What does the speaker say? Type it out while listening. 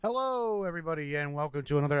Hello, everybody, and welcome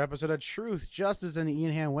to another episode of Truth, Justice, and the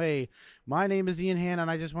Ian Han Way. My name is Ian Han, and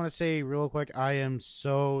I just want to say real quick, I am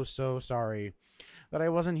so sorry that I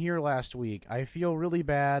wasn't here last week. I feel really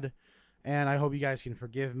bad, and I hope you guys can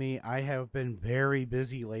forgive me. I have been very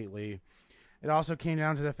busy lately. It also came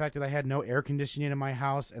down to the fact that I had no air conditioning in my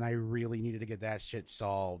house, and I really needed to get that shit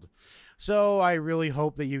solved. So I really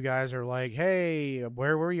hope that you guys are like, hey,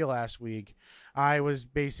 where were you last week? I was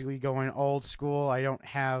basically going old school. I don't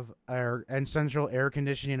have central air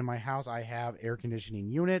conditioning in my house. I have air conditioning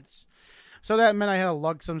units. So that meant I had to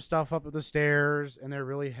lug some stuff up the stairs, and they're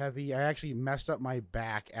really heavy. I actually messed up my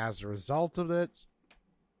back as a result of it.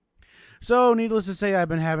 So, needless to say, I've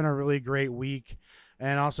been having a really great week.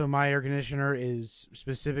 And also, my air conditioner is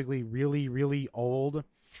specifically really old.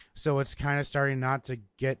 So, it's kind of starting not to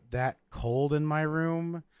get that cold in my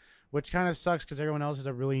room, which kind of sucks because everyone else has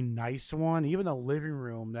a really nice one. Even the living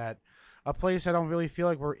room, that a place I don't really feel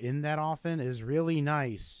like we're in that often, is really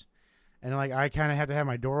nice. And like, I kind of have to have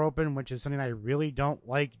my door open, which is something I really don't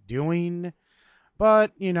like doing.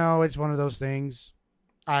 But, it's one of those things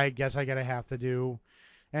I guess I gotta have to do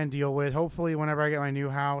and deal with. Hopefully, whenever I get my new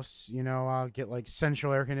house, I'll get like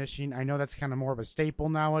central air conditioning. I know that's kind of more of a staple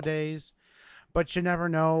nowadays, but you never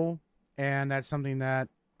know. And that's something that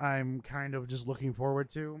I'm kind of just looking forward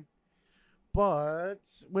to. But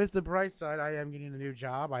with the bright side, I am getting a new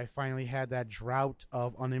job. I finally had that drought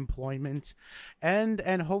of unemployment, and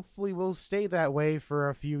hopefully will stay that way for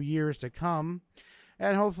a few years to come.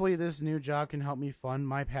 And hopefully this new job can help me fund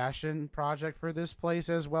my passion project for this place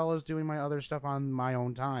as well as doing my other stuff on my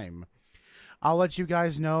own time. I'll let you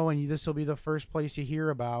guys know, and this will be the first place you hear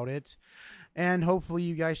about it. And hopefully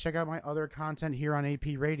you guys check out my other content here on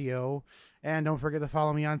AP Radio. And don't forget to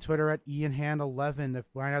follow me on Twitter at IanHand11 to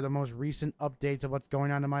find out the most recent updates of what's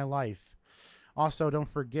going on in my life. Also, don't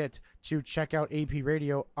forget to check out AP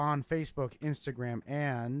Radio on Facebook, Instagram,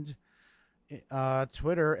 and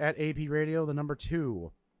Twitter at AP Radio, the number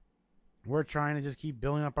 2. We're trying to just keep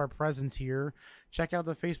building up our presence here. Check out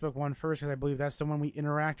the Facebook one first because I believe that's the one we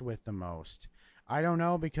interact with the most. I don't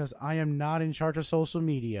know because I am not in charge of social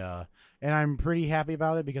media, and I'm pretty happy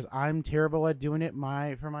about it because I'm terrible at doing it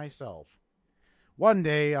for myself. One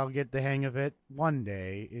day I'll get the hang of it. One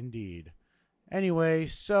day, indeed. Anyway,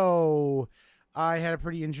 so I had a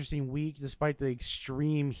pretty interesting week despite the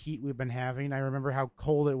extreme heat we've been having. I remember how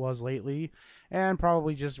cold it was lately, and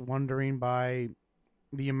probably just wondering by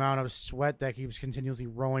the amount of sweat that keeps continuously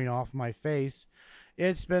rolling off my face.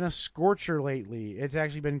 It's been a scorcher lately. It's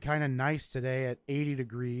actually been kind of nice today at 80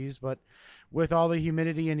 degrees, but with all the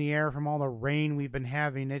humidity in the air from all the rain we've been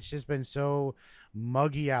having, it's just been so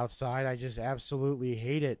muggy outside. I just absolutely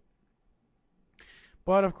hate it.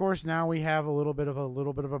 But of course, now we have a little bit of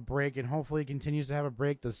a break, and hopefully it continues to have a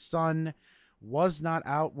break. The sun was not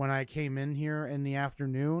out when I came in here in the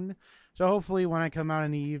afternoon, so hopefully when I come out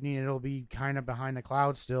in the evening, it'll be kind of behind the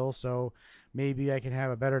clouds still, so maybe I can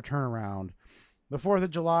have a better turnaround. The 4th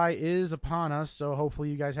of July is upon us, so hopefully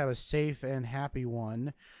you guys have a safe and happy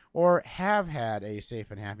one, or have had a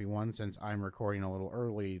safe and happy one, since I'm recording a little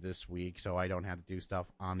early this week, so I don't have to do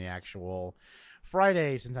stuff on the actual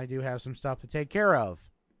Friday, since I do have some stuff to take care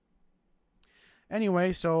of.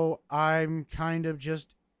 Anyway, so I'm kind of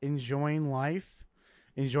just enjoying life,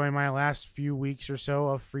 enjoying my last few weeks or so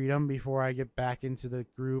of freedom before I get back into the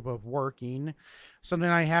groove of working. Something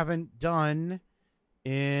I haven't done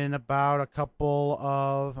in about a couple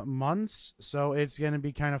of months, so it's going to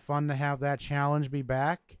be kind of fun to have that challenge be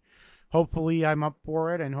back. Hopefully I'm up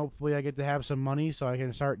for it, and hopefully I get to have some money so I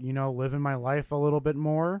can start, living my life a little bit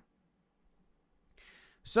more.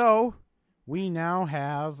 So, we now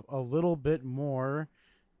have a little bit more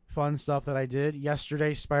fun stuff that I did.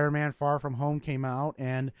 Yesterday, Spider-Man Far From Home came out,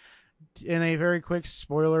 and in a very quick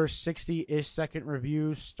spoiler 60-ish second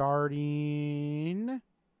review starting...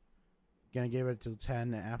 Gonna give it to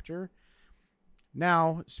 10 after.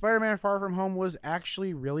 Now, Spider-Man Far From Home was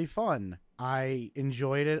actually really fun. I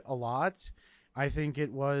enjoyed it a lot. I think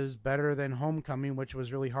it was better than Homecoming, which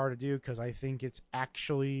was really hard to do because I think it's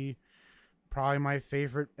actually probably my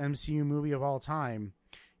favorite MCU movie of all time.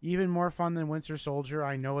 Even more fun than Winter Soldier.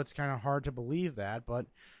 I know it's kind of hard to believe that, but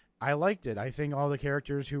I liked it. I think all the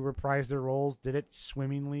characters who reprised their roles did it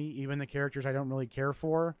swimmingly. Even the characters I don't really care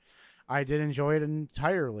for, I did enjoy it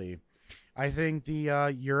entirely. I think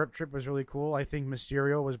the Europe trip was really cool. I think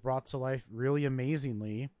Mysterio was brought to life really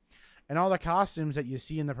amazingly. And all the costumes that you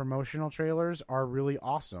see in the promotional trailers are really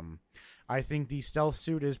awesome. I think the stealth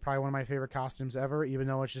suit is probably one of my favorite costumes ever, even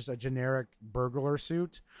though it's just a generic burglar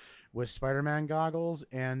suit with Spider-Man goggles,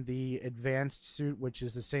 and the advanced suit, which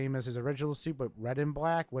is the same as his original suit, but red and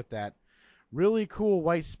black with that Really cool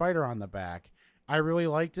white spider on the back. I really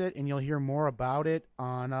liked it, and you'll hear more about it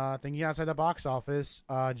on Thinking Outside the Box Office,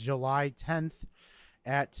 July 10th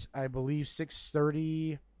at, I believe,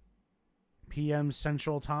 6:30 p.m.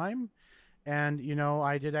 Central Time. And,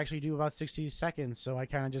 I did actually do about 60 seconds, so I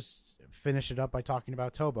kind of just finished it up by talking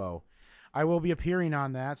about Tobo. I will be appearing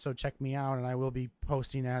on that, so check me out, and I will be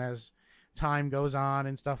posting that as time goes on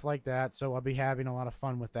and stuff like that, so I'll be having a lot of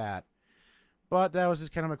fun with that. But that was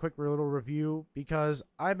just kind of a quick little review because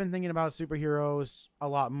I've been thinking about superheroes a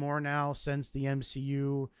lot more now since the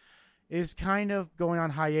MCU is kind of going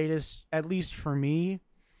on hiatus, at least for me.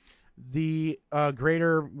 The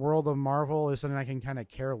greater world of Marvel is something I can kind of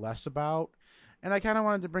care less about. And I kind of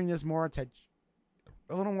wanted to bring this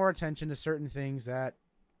a little more attention to certain things that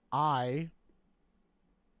I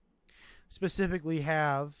specifically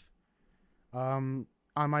have on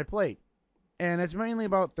my plate. And it's mainly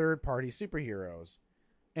about third-party superheroes.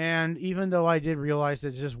 And even though I did realize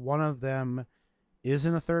that just one of them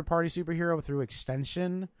isn't a third-party superhero through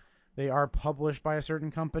extension, they are published by a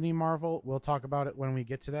certain company, Marvel. We'll talk about it when we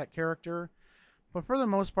get to that character. But for the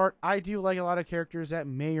most part, I do like a lot of characters that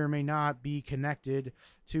may or may not be connected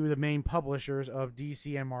to the main publishers of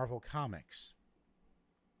DC and Marvel Comics.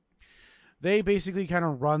 They basically kind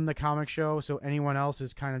of run the comic show, so anyone else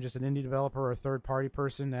is kind of just an indie developer or a third-party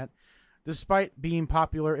person that, despite being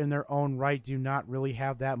popular in their own right, do not really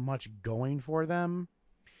have that much going for them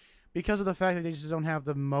because of the fact that they just don't have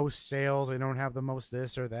the most sales, they don't have the most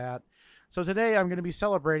this or that. So today I'm going to be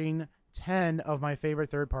celebrating 10 of my favorite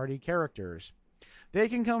third-party characters. They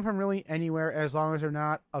can come from really anywhere as long as they're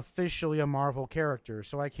not officially a Marvel character.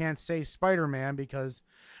 So I can't say Spider-Man because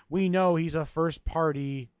we know he's a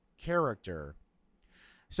first-party character.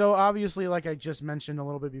 So obviously, like I just mentioned a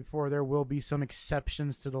little bit before, there will be some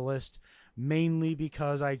exceptions to the list, mainly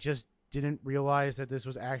because I just didn't realize that this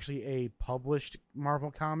was actually a published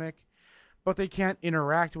Marvel comic. But they can't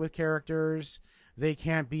interact with characters. They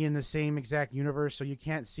can't be in the same exact universe, so you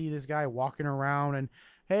can't see this guy walking around and,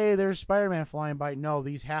 hey, there's Spider-Man flying by. No,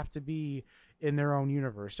 these have to be in their own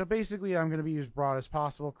universe. So basically, I'm going to be as broad as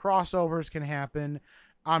possible. Crossovers can happen.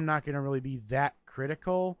 I'm not going to really be that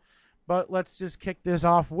critical. But let's just kick this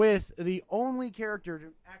off with the only character to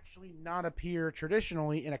actually not appear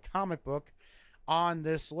traditionally in a comic book on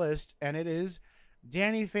this list, and it is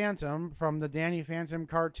Danny Phantom from the Danny Phantom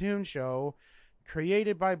cartoon show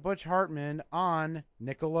created by Butch Hartman on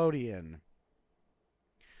Nickelodeon.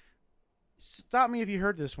 Stop me if you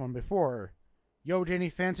heard this one before. Yo, Danny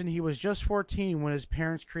Phantom, he was just 14 when his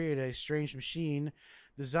parents created a strange machine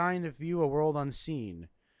designed to view a world unseen.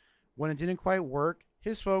 When it didn't quite work,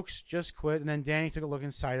 his folks just quit, and then Danny took a look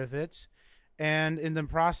inside of it, and in the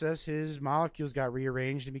process, his molecules got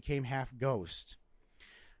rearranged and became half ghost.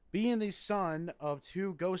 Being the son of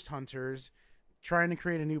two ghost hunters trying to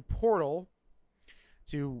create a new portal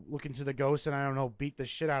to look into the ghosts and, I don't know, beat the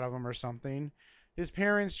shit out of them or something, his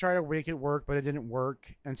parents tried to make it work, but it didn't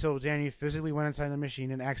work until Danny physically went inside the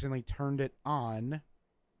machine and accidentally turned it on.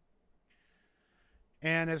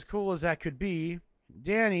 And as cool as that could be,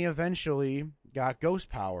 Danny eventually got ghost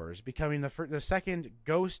powers, becoming the second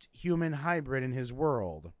ghost-human hybrid in his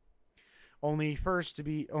world. Only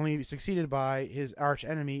succeeded by his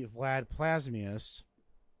arch-enemy, Vlad Plasmius,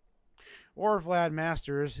 or Vlad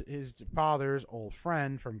Masters, his father's old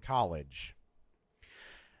friend from college.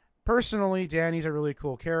 Personally, Danny's a really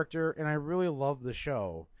cool character, and I really love the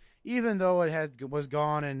show. Even though it was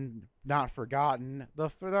gone and not forgotten, the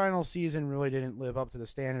final season really didn't live up to the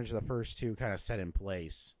standards of the first two kind of set in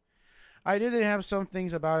place. I did have some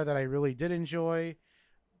things about it that I really did enjoy,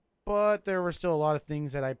 but there were still a lot of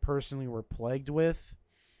things that I personally were plagued with.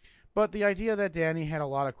 But the idea that Danny had a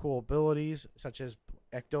lot of cool abilities, such as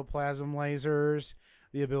ectoplasm lasers,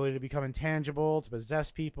 the ability to become intangible, to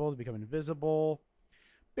possess people, to become invisible,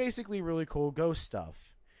 basically really cool ghost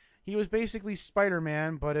stuff. He was basically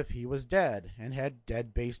Spider-Man, but if he was dead, and had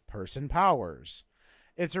dead-based person powers.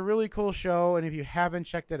 It's a really cool show, and if you haven't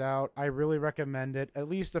checked it out, I really recommend it, at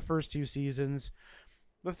least the first two seasons.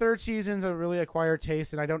 The third season's a really acquired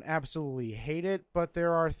taste, and I don't absolutely hate it, but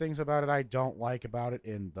there are things about it I don't like about it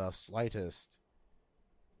in the slightest.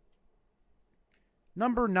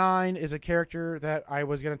 Number 9 is a character that I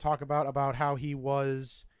was going to talk about how he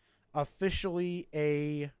was officially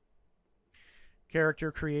a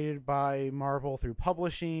character created by Marvel through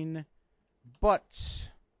publishing, but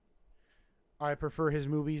I prefer his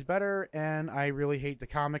movies better, and I really hate the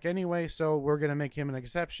comic anyway, so we're going to make him an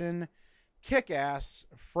exception. Kick-Ass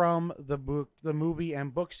from the movie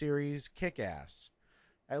and book series Kick-Ass.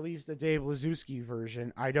 At least the Dave Lazuski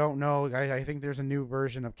version. I don't know. I think there's a new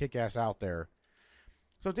version of Kick-Ass out there.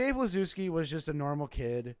 So Dave Lazuski was just a normal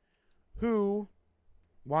kid who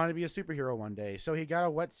wanted to be a superhero one day. So he got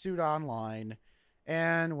a wetsuit online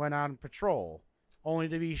and went on patrol, only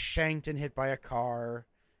to be shanked and hit by a car.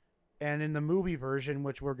 And in the movie version,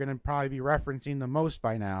 which we're going to probably be referencing the most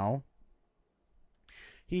by now,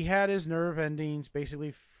 he had his nerve endings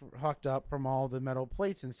basically fucked up from all the metal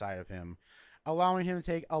plates inside of him, allowing him to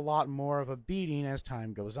take a lot more of a beating as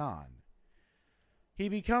time goes on. He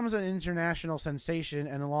becomes an international sensation,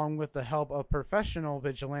 and along with the help of professional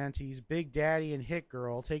vigilantes, Big Daddy and Hit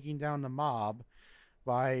Girl taking down the mob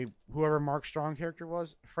by whoever Mark Strong character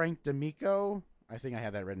was, Frank D'Amico. I think I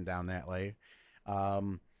had that written down that way.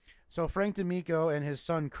 So Frank D'Amico and his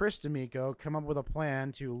son Chris D'Amico come up with a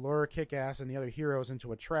plan to lure Kick-Ass and the other heroes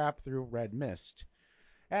into a trap through Red Mist.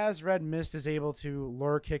 As Red Mist is able to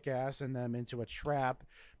lure Kick-Ass and them into a trap,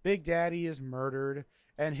 Big Daddy is murdered,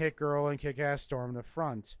 and Hit Girl and Kick-Ass storm the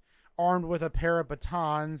front, armed with a pair of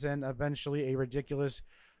batons and eventually a ridiculous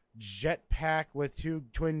jetpack with 2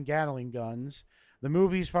 twin Gatling guns. The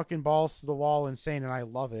movie's fucking balls to the wall insane, and I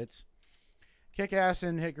love it. Kick-Ass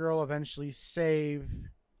and Hit Girl eventually save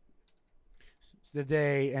the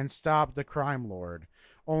day and stop the crime lord,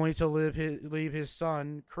 only to leave his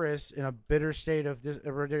son, Chris, in a bitter state of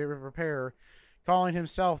repair, calling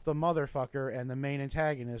himself the motherfucker and the main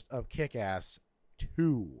antagonist of Kick-Ass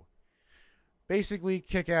 2. Basically,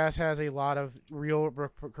 Kick-Ass has a lot of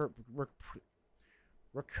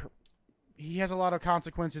he has a lot of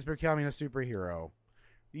consequences for becoming a superhero.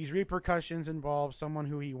 These repercussions involve someone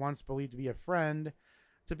who he once believed to be a friend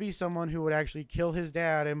to be someone who would actually kill his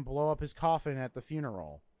dad and blow up his coffin at the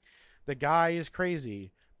funeral. The guy is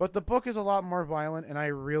crazy, but the book is a lot more violent, and I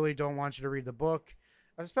really don't want you to read the book,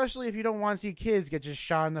 especially if you don't want to see kids get just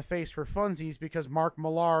shot in the face for funsies because Mark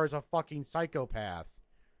Millar is a fucking psychopath.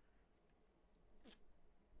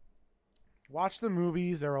 Watch the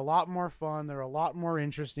movies. They're a lot more fun. They're a lot more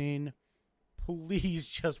interesting. Please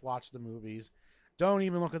just watch the movies. Don't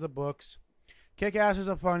even look at the books. Kick-Ass is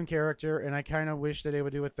a fun character, and I kind of wish that they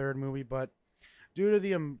would do a third movie, but due to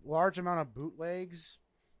the large amount of bootlegs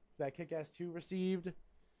that Kick-Ass 2 received,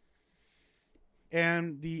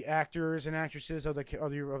 and the actors and actresses of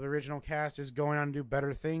the original cast is going on to do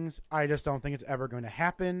better things, I just don't think it's ever going to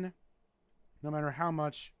happen, no matter how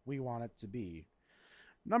much we want it to be.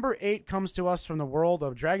 Number 8 comes to us from the world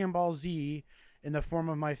of Dragon Ball Z in the form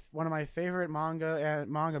of one of my favorite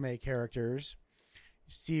mangame characters.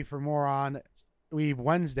 See for more on Weeb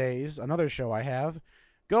Wednesdays, another show I have.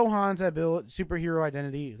 Gohan's superhero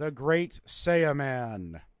identity, the Great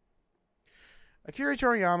Saiyaman. Akira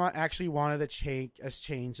Toriyama actually wanted a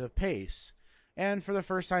change of pace. And for the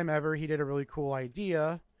first time ever, he did a really cool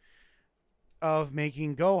idea of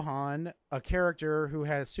making Gohan a character who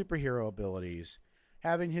had superhero abilities.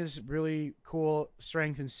 Having his really cool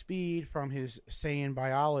strength and speed from his Saiyan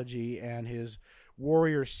biology and his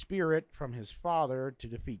warrior spirit from his father to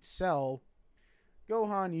defeat Cell,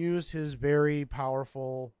 Gohan used his very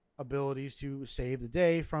powerful abilities to save the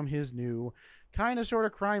day from his new kind of sort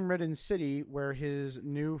of crime-ridden city where his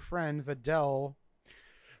new friend Videl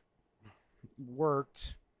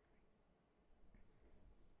worked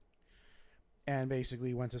and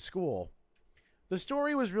basically went to school. The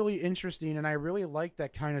story was really interesting, and I really liked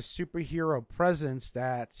that kind of superhero presence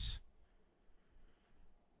that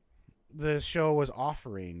the show was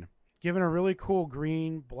offering. Given a really cool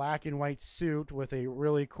green, black, and white suit with a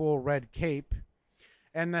really cool red cape,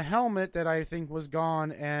 and the helmet that I think was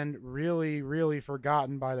gone and really, really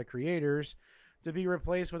forgotten by the creators to be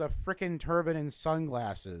replaced with a frickin' turban and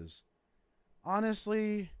sunglasses.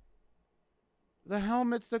 Honestly, the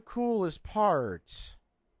helmet's the coolest part.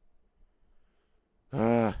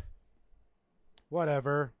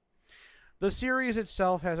 Whatever. The series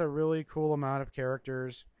itself has a really cool amount of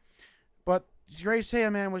characters, but Great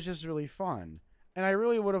Saiyaman was just really fun. And I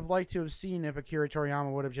really would have liked to have seen if Akira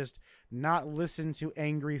Toriyama would have just not listened to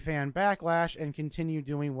angry fan backlash and continued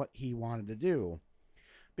doing what he wanted to do.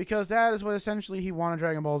 Because that is what essentially he wanted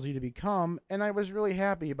Dragon Ball Z to become, and I was really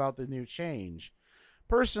happy about the new change.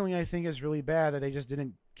 Personally, I think it's really bad that they just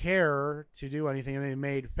didn't care to do anything and they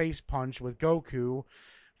made Face Punch with Goku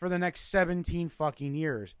for the next 17 fucking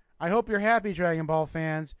years. I hope you're happy, Dragon Ball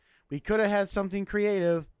fans. We could have had something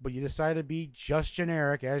creative, but you decided to be just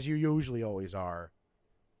generic, as you usually always are.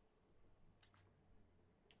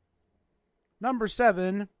 Number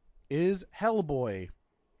 7 is Hellboy,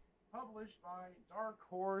 published by Dark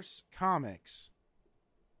Horse Comics.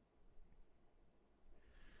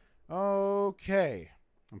 Okay,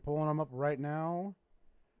 I'm pulling them up right now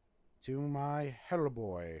to my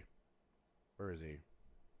Hellboy. Where is he? Is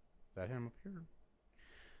that him up here?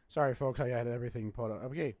 Sorry, folks, I had everything put up.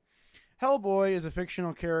 Okay. Hellboy is a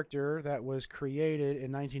fictional character that was created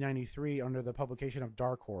in 1993 under the publication of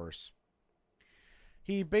Dark Horse.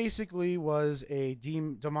 He basically was a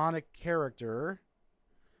demonic character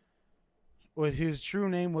with his true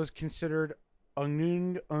name was considered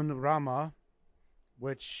Anung Unrama,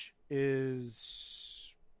 which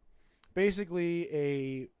is basically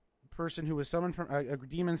a person who was summoned from a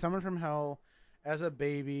demon summoned from hell as a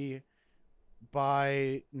baby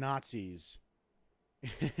by Nazis.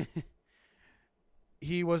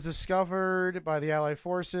 He was discovered by the Allied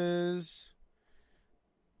forces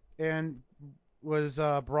and was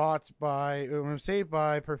saved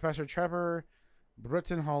by Professor Trevor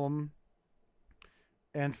Brittenholm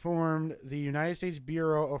and formed the United States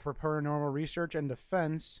Bureau for Paranormal Research and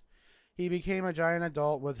Defense. He became a giant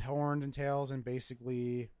adult with horns and tails and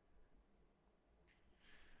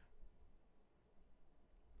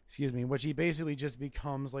which he basically just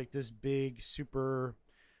becomes like this big, super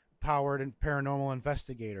powered and paranormal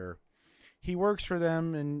investigator. He works for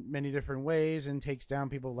them in many different ways and takes down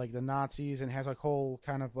people like the Nazis and has a whole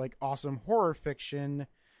kind of like awesome horror fiction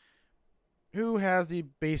who has the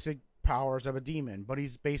basic powers of a demon, but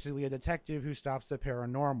he's basically a detective who stops the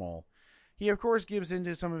paranormal. He, of course, gives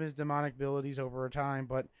into some of his demonic abilities over time,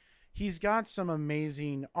 but he's got some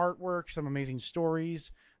amazing artwork, some amazing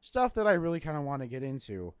stories, stuff that I really kind of want to get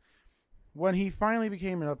into. When he finally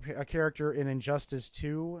became a character in Injustice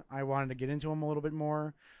 2, I wanted to get into him a little bit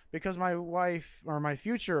more because my wife, or my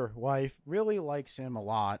future wife, really likes him a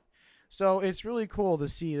lot. So it's really cool to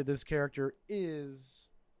see that this character is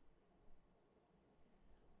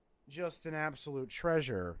just an absolute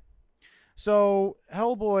treasure. So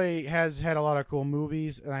Hellboy has had a lot of cool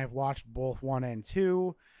movies, and I've watched both 1 and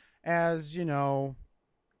 2. As you know,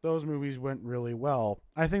 those movies went really well.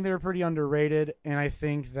 I think they were pretty underrated, and I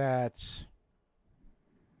think that...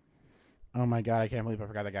 Oh my god, I can't believe I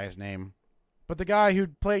forgot the guy's name. But the guy who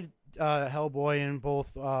played Hellboy in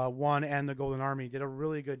both 1 and The Golden Army did a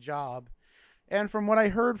really good job. And from what I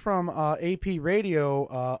heard from AP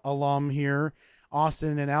Radio alum here,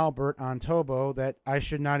 Austin and Albert on Tobo, that I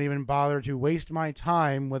should not even bother to waste my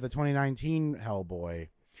time with the 2019 Hellboy.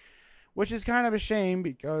 Which is kind of a shame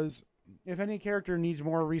because if any character needs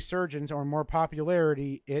more resurgence or more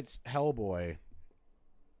popularity, it's Hellboy.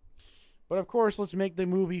 But of course, let's make the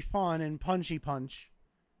movie fun and punchy punch.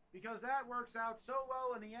 Because that works out so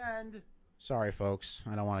well in the end. Sorry, folks.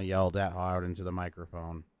 I don't want to yell that loud into the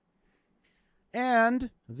microphone. And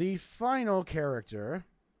the final character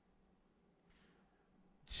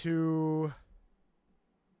to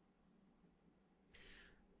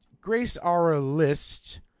grace our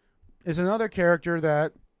list is another character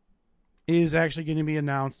that is actually going to be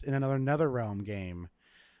announced in another NetherRealm game.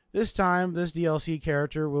 This time, this DLC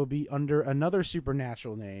character will be under another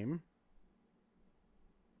supernatural name.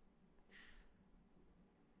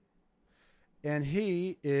 And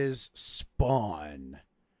he is Spawn.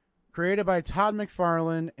 Created by Todd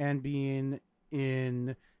McFarlane and being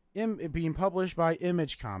published by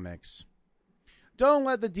Image Comics. Don't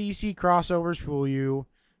let the DC crossovers fool you.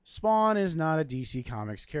 Spawn is not a DC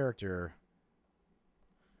Comics character.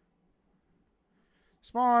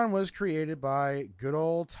 Spawn was created by good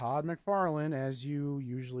old Todd McFarlane, as you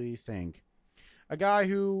usually think. A guy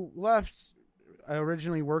who left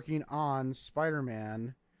originally working on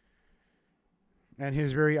Spider-Man and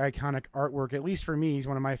his very iconic artwork, at least for me, he's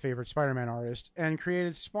one of my favorite Spider-Man artists, and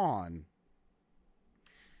created Spawn,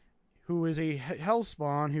 who is a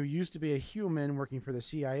Hellspawn who used to be a human working for the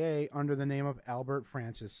CIA under the name of Albert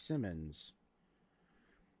Francis Simmons.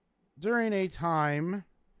 During a time,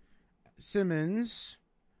 Simmons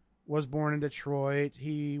was born in Detroit.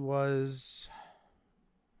 He was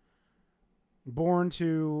born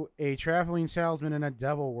to a traveling salesman and a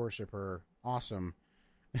devil worshiper. Awesome.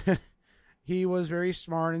 He was very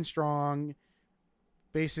smart and strong.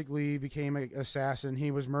 Basically became an assassin.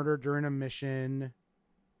 He was murdered during a mission.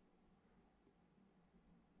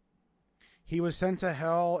 He was sent to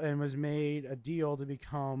hell and was made a deal to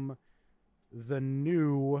become the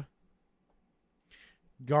new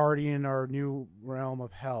guardian or new realm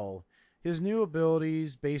of hell. His new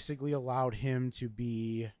abilities basically allowed him to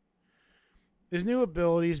be... His new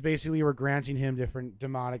abilities basically were granting him different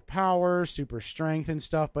demonic powers, super strength and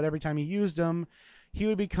stuff, but every time he used them, he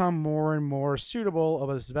would become more and more suitable of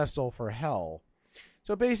a vessel for hell.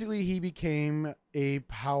 So basically he became a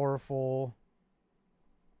powerful...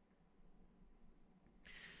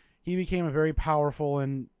 He became a very powerful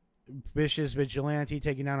and vicious vigilante,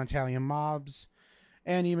 taking down Italian mobs,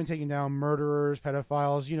 and even taking down murderers,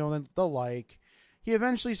 pedophiles, the like. He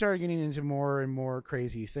eventually started getting into more and more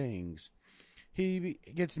crazy things. He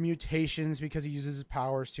gets mutations because he uses his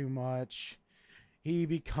powers too much. He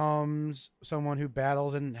becomes someone who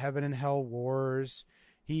battles in heaven and hell wars.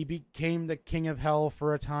 He became the king of hell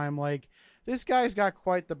for a time. Like, this guy's got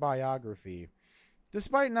quite the biography.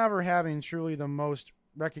 Despite never having truly the most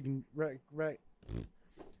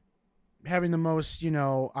having the most,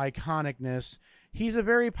 iconicness, he's a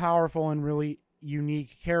very powerful and really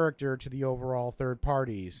unique character to the overall third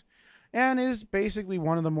parties, and is basically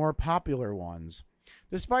one of the more popular ones.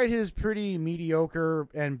 Despite his pretty mediocre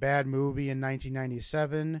and bad movie in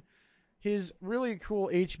 1997, his really cool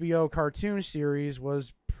HBO cartoon series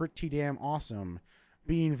was pretty damn awesome,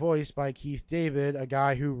 being voiced by Keith David, a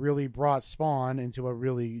guy who really brought Spawn into a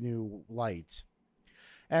really new light.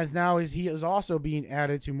 As now he is also being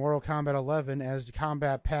added to Mortal Kombat 11 as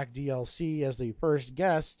Combat Pack DLC as the first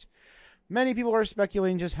guest. Many people are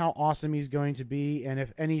speculating just how awesome he's going to be, and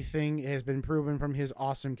if anything has been proven from his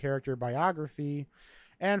awesome character biography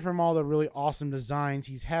and from all the really awesome designs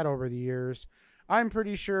he's had over the years, I'm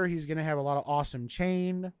pretty sure he's going to have a lot of awesome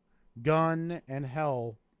chain, gun, and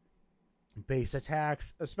hell base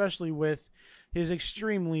attacks, especially with his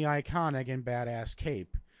extremely iconic and badass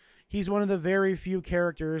cape. He's one of the very few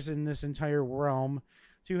characters in this entire realm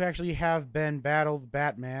to actually have been battled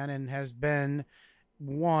Batman and has been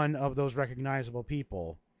one of those recognizable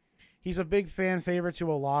people. He's a big fan favorite to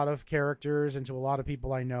a lot of characters and to a lot of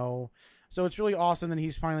people I know. So it's really awesome that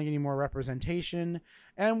he's finally getting more representation,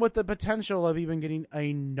 and with the potential of even getting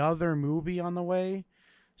another movie on the way.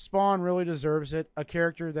 Spawn really deserves it, a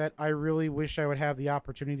character that I really wish I would have the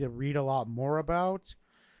opportunity to read a lot more about.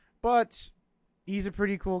 But he's a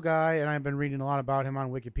pretty cool guy, and I've been reading a lot about him on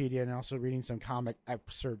Wikipedia and also reading some comic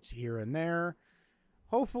excerpts here and there.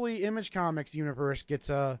 Hopefully Image Comics Universe gets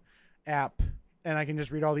a app, and I can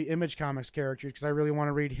just read all the Image Comics characters, because I really want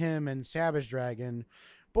to read him and Savage Dragon.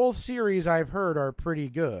 Both series I've heard are pretty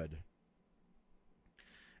good.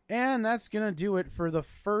 And that's going to do it for the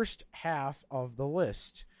first half of the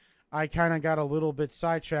list. I kind of got a little bit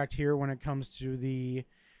sidetracked here when it comes to the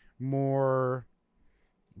more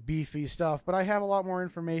beefy stuff, but I have a lot more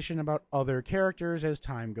information about other characters as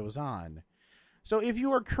time goes on. So if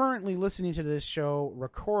you are currently listening to this show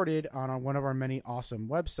recorded on one of our many awesome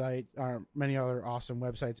websites, many other awesome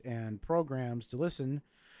websites and programs to listen,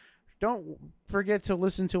 don't forget to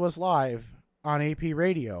listen to us live on AP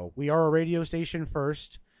Radio. We are a radio station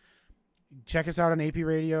first. Check us out on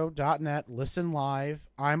apradio.net. Listen live.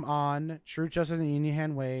 I'm on Truth, Justice, and Indian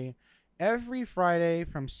Hand Way every Friday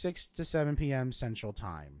from 6 to 7 p.m. Central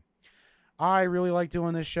Time. I really like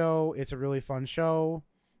doing this show. It's a really fun show.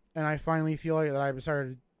 And I finally feel like that I've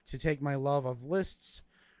started to take my love of lists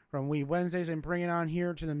from Wee Wednesdays and bring it on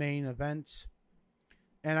here to the main event.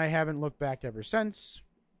 And I haven't looked back ever since.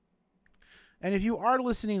 And if you are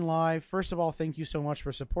listening live, first of all, thank you so much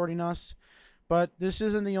for supporting us. But this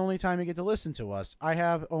isn't the only time you get to listen to us. I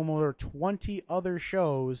have almost 20 other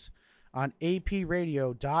shows on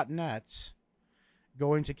apradio.net.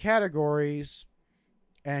 Go into categories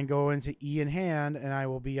and go into E in Hand, and I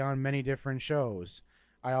will be on many different shows.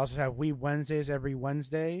 I also have Wee Wednesdays every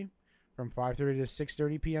Wednesday from 5:30 to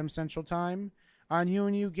 6:30 p.m. Central Time on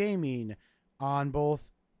UNU Gaming on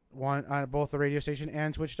both the radio station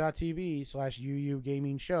and twitch.tv/UU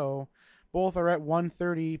Gaming Show. Both are at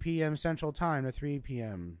 1:30 p.m. Central Time to 3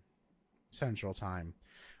 p.m. Central Time.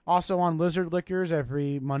 Also on Lizard Liquors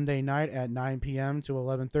every Monday night at 9 p.m. to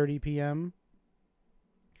 11:30 p.m.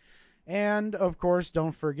 And, of course,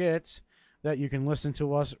 don't forget that you can listen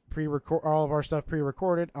to us all of our stuff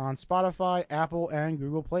pre-recorded on Spotify, Apple, and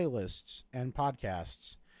Google playlists and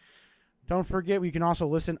podcasts. Don't forget we can also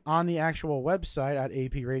listen on the actual website at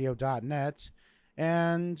apradio.net.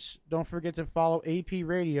 And don't forget to follow AP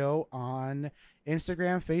Radio on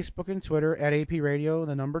Instagram, Facebook, and Twitter at AP Radio,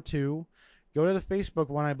 the number 2. Go to the Facebook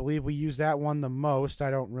one. I believe we use that one the most.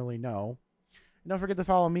 I don't really know. And don't forget to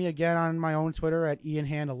follow me again on my own Twitter at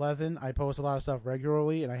IanHand11. I post a lot of stuff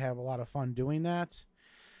regularly, and I have a lot of fun doing that.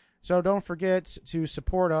 So don't forget to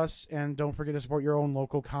support us, and don't forget to support your own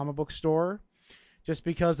local comic book store. Just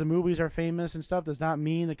because the movies are famous and stuff does not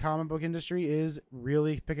mean the comic book industry is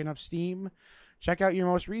really picking up steam. Check out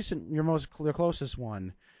your closest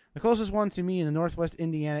one. The closest one to me in the Northwest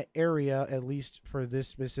Indiana area, at least for this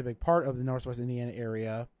specific part of the Northwest Indiana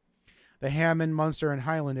area, the Hammond, Munster, and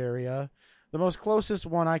Highland area. The most closest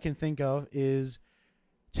one I can think of is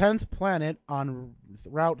 10th Planet on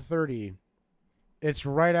Route 30. It's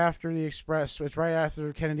right after the Express. It's right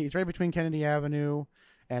after Kennedy. It's right between Kennedy Avenue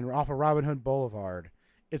and off of Robin Hood Boulevard.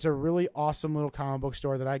 It's a really awesome little comic book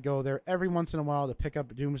store that I go there every once in a while to pick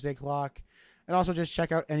up a Doomsday Clock and also just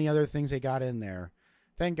check out any other things they got in there.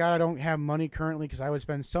 Thank God I don't have money currently because I would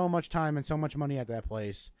spend so much time and so much money at that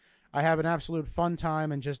place. I have an absolute fun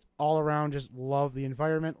time and just all around just love the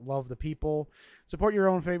environment, love the people. Support your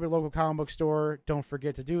own favorite local comic book store. Don't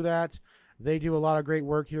forget to do that. They do a lot of great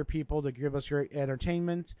work here, people, to give us great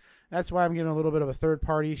entertainment. That's why I'm giving a little bit of a third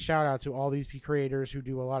party shout out to all these creators who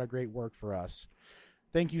do a lot of great work for us.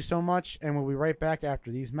 Thank you so much, and we'll be right back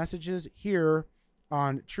after these messages here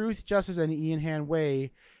on Truth, Justice, and the Ian Hand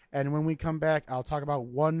Way. And when we come back, I'll talk about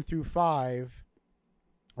 1 through 5,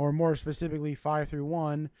 or more specifically 5 through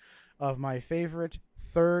 1, of my favorite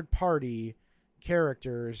third-party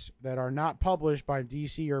characters that are not published by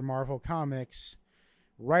DC or Marvel Comics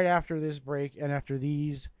right after this break and after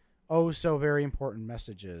these oh so very important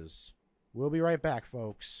messages. We'll be right back,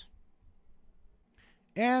 folks.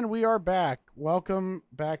 And we are back. Welcome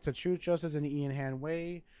back to Truth, Justice, and the Ian Hand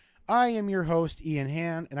Way. I am your host, Ian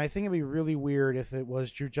Hand, and I think it'd be really weird if it was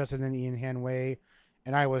Truth, Justice, and the Ian Hand Way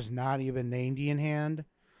and I was not even named Ian Hand.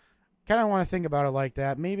 Kind of want to think about it like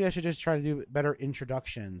that. Maybe I should just try to do better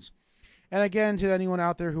introductions. And again, to anyone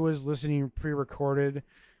out there who is listening pre-recorded,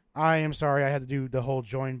 I am sorry I had to do the whole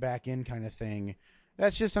join back in kind of thing.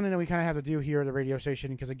 That's just something that we kind of have to do here at the radio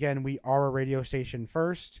station because, again, we are a radio station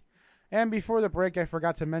first. And before the break, I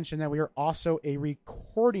forgot to mention that we are also a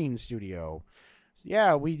recording studio. So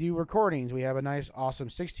yeah, we do recordings. We have a nice, awesome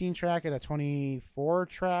 16-track and a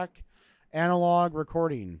 24-track analog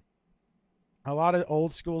recording. A lot of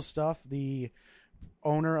old school stuff. The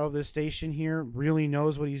owner of the station here really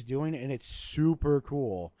knows what he's doing, and it's super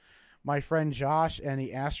cool. My friend Josh and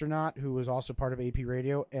the astronaut, who was also part of AP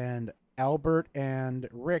Radio, and Albert and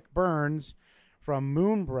Rick Burns from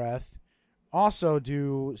Moon Breath also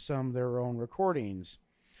do some of their own recordings.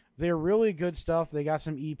 They're really good stuff. They got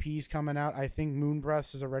some EPs coming out. I think Moon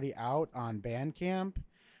Breath is already out on Bandcamp.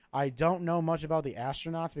 I don't know much about the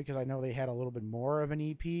astronauts because I know they had a little bit more of an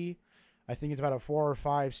EP. I think it's about a 4 or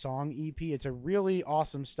 5 song EP. It's a really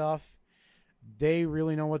awesome stuff. They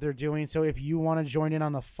really know what they're doing. So if you want to join in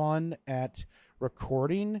on the fun at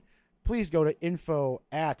recording, please go to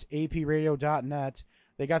info@apradio.net.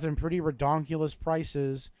 They got some pretty redonkulous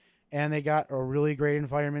prices, and they got a really great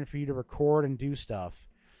environment for you to record and do stuff.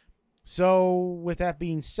 So with that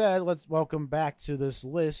being said, let's welcome back to this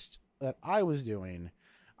list that I was doing.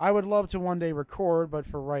 I would love to one day record, but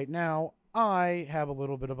for right now, I have a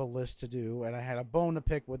little bit of a list to do, and I had a bone to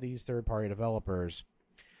pick with these third-party developers.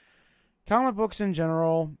 Comic books in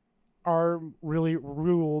general are really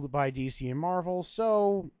ruled by DC and Marvel,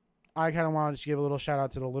 so I kind of wanted to give a little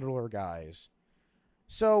shout-out to the littler guys.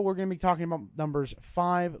 So we're going to be talking about numbers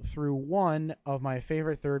 5 through 1 of my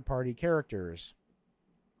favorite third-party characters.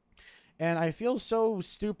 And I feel so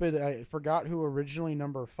stupid, I forgot who originally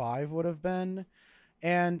number 5 would have been.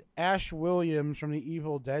 And Ash Williams from the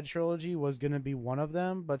Evil Dead trilogy was going to be one of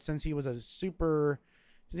them, but since he's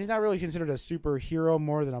not really considered a superhero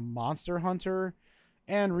more than a monster hunter,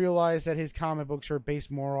 and realized that his comic books are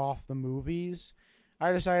based more off the movies,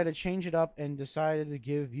 I decided to change it up and decided to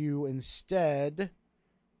give you instead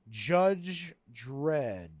Judge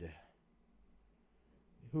Dredd,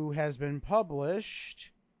 who has been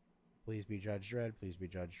published. Please be Judge Dredd, please be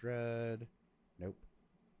Judge Dredd. Nope.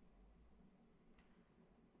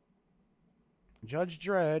 Judge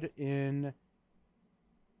Dredd in...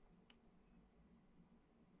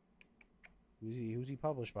 Who's he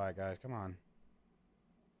published by, guys? Come on.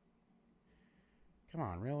 Come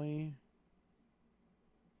on, really?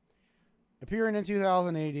 Appearing in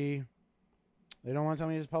 2000 AD. They don't want to tell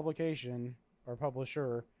me his publication or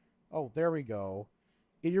publisher. Oh, there we go.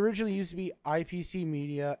 It originally used to be IPC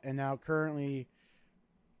Media and now currently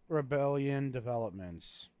Rebellion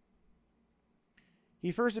Developments.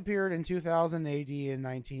 He first appeared in 2000 AD in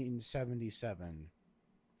 1977.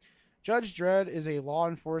 Judge Dredd is a law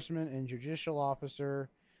enforcement and judicial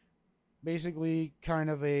officer, basically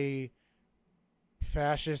kind of a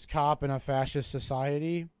fascist cop in a fascist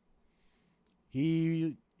society.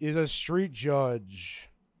 He is a street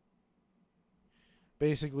judge.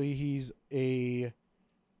 Basically, he's a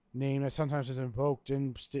name that sometimes is invoked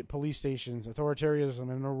in police stations,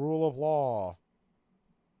 authoritarianism, and the rule of law.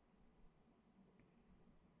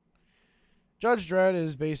 Judge Dredd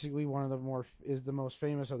is basically the most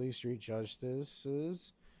famous of these street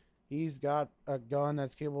justices. He's got a gun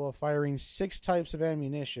that's capable of firing 6 types of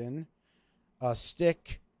ammunition, a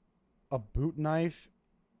stick, a boot knife,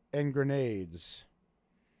 and grenades.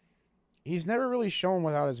 He's never really shown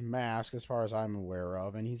without his mask, as far as I'm aware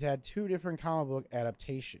of, and he's had 2 different comic book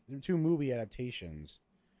adaptations, 2 movie adaptations.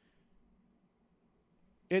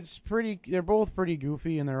 They're both pretty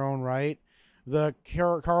goofy in their own right. The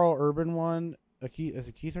Carl Urban one, is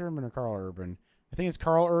it Keith Urban or Carl Urban? I think it's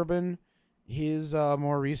Carl Urban. His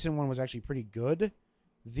more recent one was actually pretty good.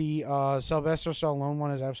 The Sylvester Stallone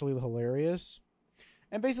one is absolutely hilarious.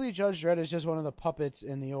 And basically, Judge Dredd is just one of the puppets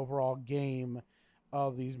in the overall game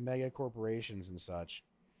of these mega corporations and such.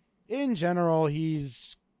 In general,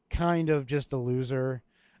 he's kind of just a loser.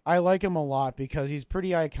 I like him a lot because he's pretty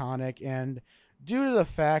iconic, and due to the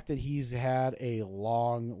fact that he's had a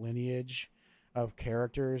long lineage of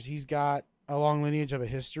characters, he's got a long lineage of a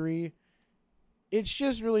history. It's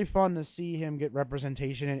just really fun to see him get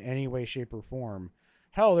representation in any way, shape, or form.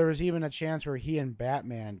 Hell, there was even a chance where he and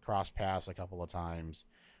Batman crossed paths a couple of times.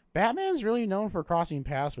 Batman's really known for crossing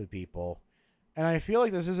paths with people, and I feel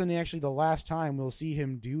like this isn't actually the last time we'll see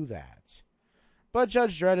him do that. But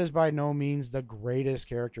Judge Dredd is by no means the greatest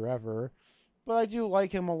character ever, but I do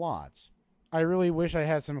like him a lot. I really wish I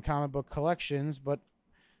had some comic book collections, but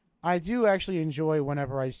I do actually enjoy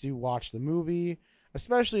whenever I do watch the movie,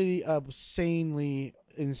 especially the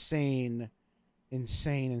insanely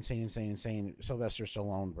insane Sylvester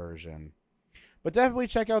Stallone version. But definitely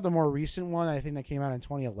check out the more recent one. I think that came out in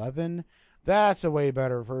 2011. That's a way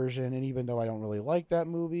better version, and even though I don't really like that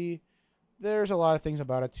movie, there's a lot of things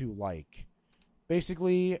about it to like.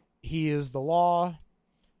 Basically, he is the law.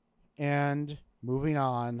 And moving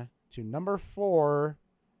on to number 4,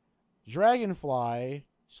 Dragonfly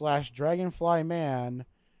 / Dragonfly Man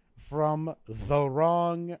from the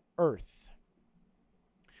Wrong Earth.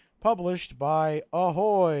 Published by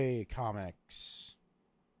Ahoy Comics.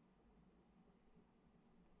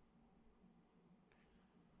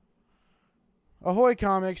 Ahoy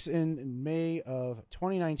Comics in May of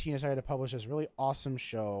 2019 decided to publish this really awesome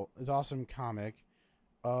comic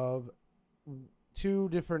of 2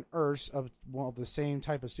 different Earths of the same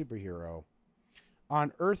type of superhero.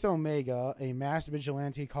 On Earth Omega, a masked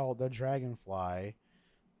vigilante called the Dragonfly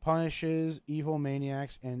punishes evil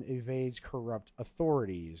maniacs and evades corrupt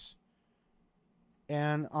authorities.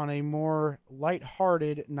 And on a more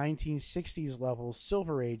light-hearted 1960s level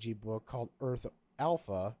Silver Agey book called Earth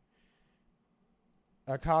Alpha,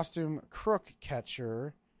 a costume crook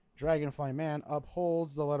catcher, Dragonfly Man,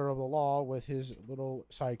 upholds the letter of the law with his little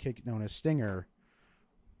sidekick known as Stinger.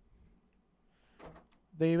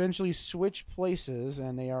 They eventually switch places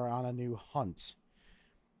and they are on a new hunt.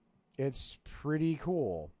 It's pretty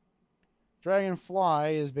cool.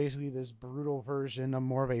 Dragonfly is basically this brutal version of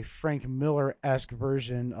more of a Frank Miller-esque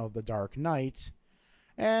version of the Dark Knight.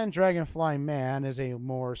 And Dragonfly Man is a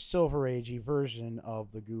more Silver Agey version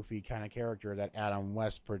of the goofy kind of character that Adam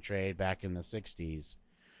West portrayed back in the 60s.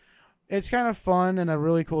 It's kind of fun and a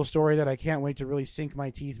really cool story that I can't wait to really sink my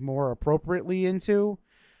teeth more appropriately into,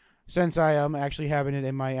 since I am actually having it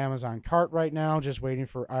in my Amazon cart right now, just waiting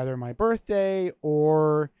for either my birthday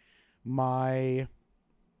or my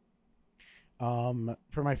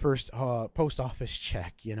for my first post office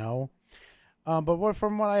check, you know. But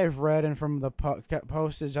from what I've read and from the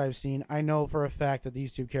postage I've seen, I know for a fact that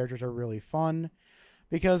these 2 characters are really fun.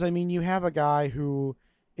 Because, I mean, you have a guy who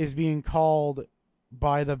is being called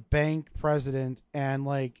by the bank president and,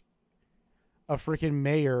 like, a freaking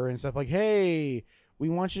mayor and stuff like, hey, we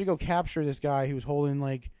want you to go capture this guy who's holding,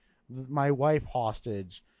 like, my wife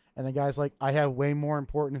hostage. And the guy's like, I have way more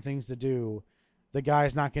important things to do. The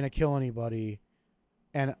guy's not going to kill anybody.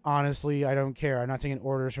 And honestly, I don't care. I'm not taking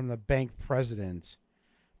orders from the bank president.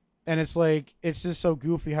 And it's like, it's just so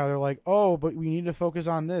goofy how they're like, oh, but we need to focus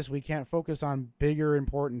on this. We can't focus on bigger,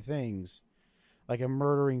 important things. Like a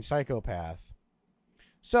murdering psychopath.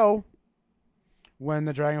 So, when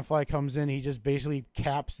the Dragonfly comes in, he just basically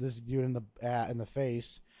caps this dude in the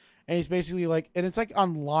face. And he's basically like, and it's like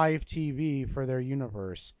on live TV for their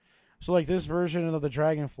universe. So, like, this version of the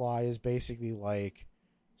Dragonfly is basically like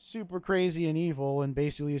super crazy and evil and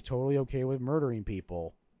basically is totally okay with murdering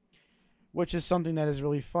people, which is something that is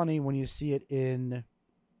really funny when you see it in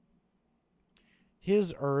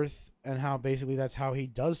his Earth and how basically that's how he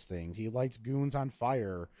does things. He lights goons on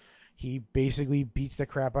fire. He basically beats the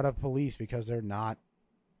crap out of police because they're not,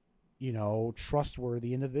 you know,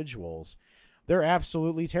 trustworthy individuals. They're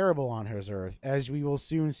absolutely terrible on his Earth, as we will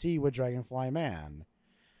soon see with Dragonfly Man.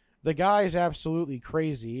 The guy is absolutely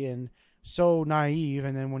crazy and so naive,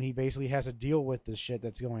 and then when he basically has to deal with this shit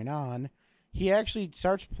that's going on, he actually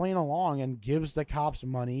starts playing along and gives the cops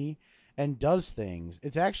money and does things.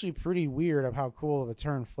 It's actually pretty weird of how cool of a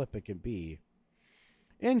turn flip it can be.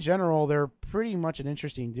 In general, they're pretty much an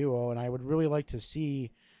interesting duo, and I would really like to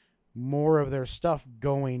see more of their stuff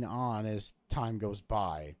going on as time goes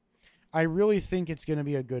by. I really think it's going to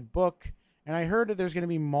be a good book, and I heard that there's going to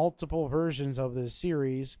be multiple versions of this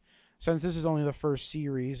series. Since this is only the first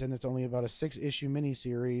series and it's only about a 6-issue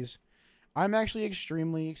miniseries, I'm actually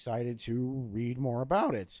extremely excited to read more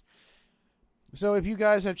about it. So if you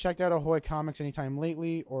guys have checked out Ahoy Comics anytime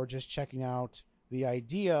lately, or just checking out the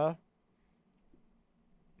idea,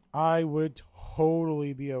 I would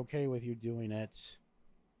totally be okay with you doing it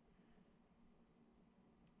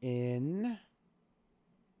in...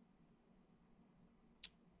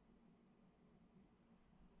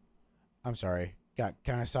 I'm sorry, got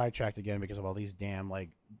kind of sidetracked again because of all these damn, like,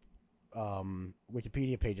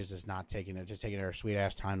 Wikipedia pages is not taking it, just taking their sweet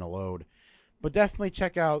ass time to load. But definitely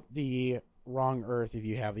check out the Wrong Earth if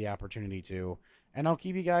you have the opportunity to. And I'll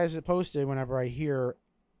keep you guys posted whenever I hear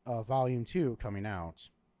Volume 2 coming out.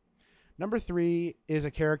 Number 3 is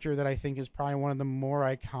a character that I think is probably one of the more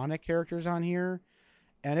iconic characters on here.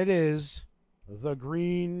 And it is the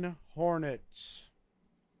Green Hornet.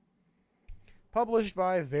 Published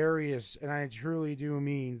by various, and I truly do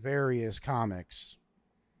mean various, comics.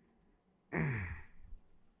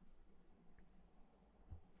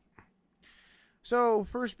 So,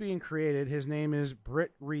 first being created, his name is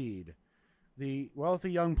Britt Reed, the wealthy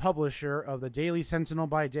young publisher of the Daily Sentinel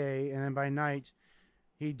by day, and then by night,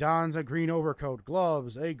 he dons a green overcoat,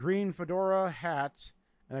 gloves, a green fedora hat,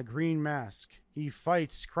 and a green mask. He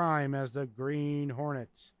fights crime as the Green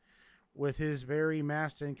Hornet, with his very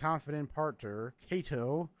masked and confident partner,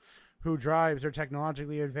 Kato, who drives their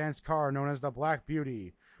technologically advanced car known as the Black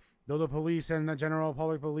Beauty. Though the police and the general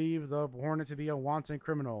public believe the Hornet to be a wanton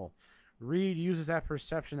criminal, Reed uses that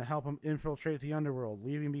perception to help him infiltrate the underworld,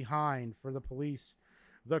 leaving behind for the police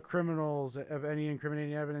the criminals of any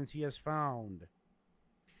incriminating evidence he has found.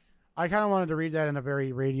 I kind of wanted to read that in a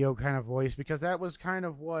very radio kind of voice because that was kind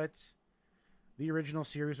of what the original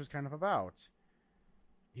series was kind of about.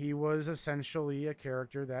 He was essentially a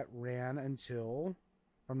character that ran until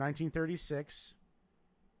from 1936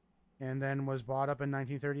 and then was bought up in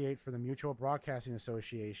 1938 for the Mutual Broadcasting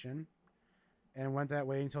Association and went that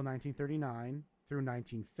way until 1939 through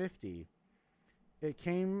 1950.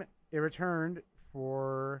 It returned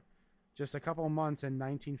for just a couple months in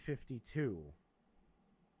 1952.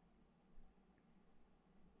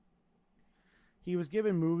 He was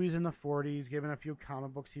given movies in the 40s, given a few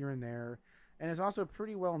comic books here and there, and is also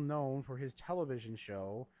pretty well known for his television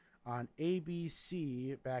show on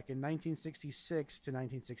ABC back in 1966 to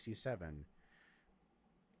 1967.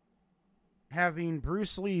 Having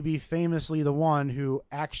Bruce Lee be famously the one who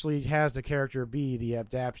actually has the character be the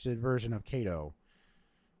adapted version of Kato,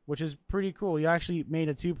 which is pretty cool. He actually made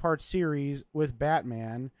a 2-part series with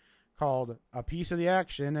Batman called A Piece of the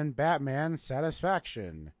Action and Batman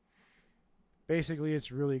Satisfaction. Basically,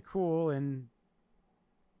 it's really cool, and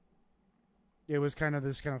it was kind of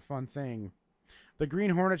this kind of fun thing. The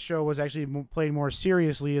Green Hornet show was actually played more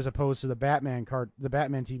seriously as opposed to the Batman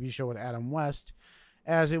TV show with Adam West.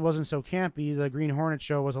 As it wasn't so campy, the Green Hornet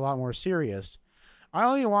show was a lot more serious. I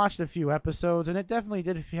only watched a few episodes, and it definitely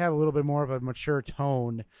did have a little bit more of a mature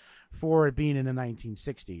tone for it being in the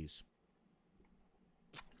 1960s.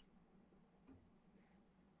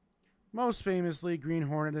 Most famously, Green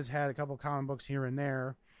Hornet has had a couple comic books here and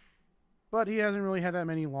there, but he hasn't really had that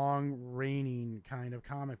many long-reigning kind of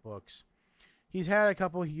comic books. He's had a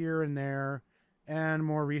couple here and there, and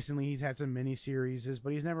more recently he's had some mini-series,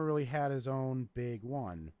 but he's never really had his own big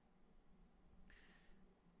one.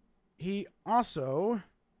 He also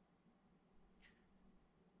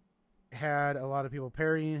had a lot of people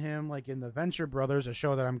parodying him, like in the Venture Brothers, a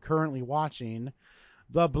show that I'm currently watching.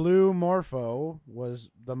 The Blue Morpho was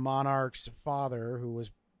the Monarch's father, who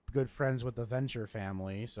was good friends with the Venture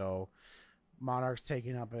family, so Monarch's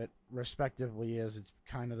taking up it respectively as it's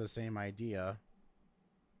kind of the same idea.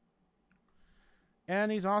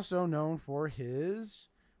 And he's also known for his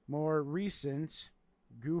more recent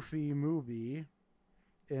Goofy movie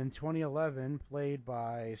in 2011, played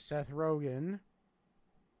by Seth Rogen.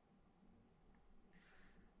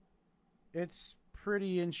 It's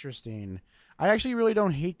pretty interesting. I actually really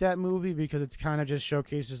don't hate that movie because it's kind of just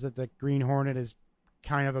showcases that the Green Hornet is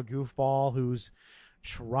kind of a goofball who's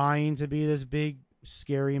trying to be this big,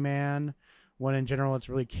 scary man, when in general it's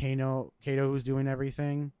really Kato who's doing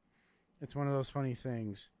everything. It's one of those funny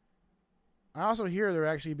things. I also hear they're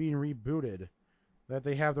actually being rebooted, that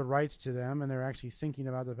they have the rights to them, and they're actually thinking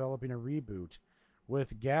about developing a reboot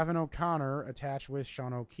with Gavin O'Connor attached with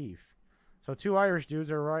Sean O'Keefe. So 2 Irish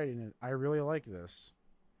dudes are writing it. I really like this.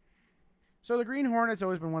 So the Green Hornet's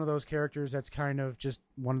always been one of those characters that's kind of just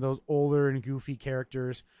one of those older and goofy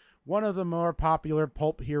characters, one of the more popular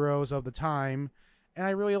pulp heroes of the time, and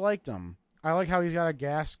I really liked him. I like how he's got a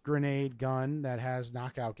gas grenade gun that has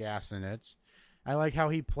knockout gas in it. I like how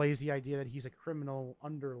he plays the idea that he's a criminal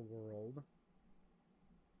underworld.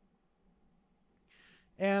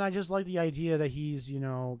 And I just like the idea that he's,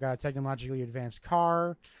 got a technologically advanced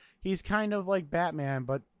car. He's kind of like Batman,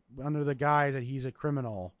 but under the guise that he's a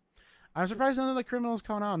criminal. I'm surprised none of the criminals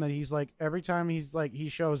caught on that he's like, every time he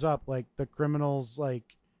shows up, like the criminals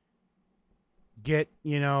like get,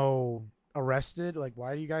 arrested. Like,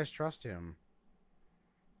 why do you guys trust him?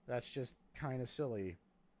 That's just kind of silly.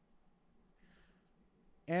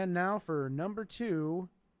 And now for number 2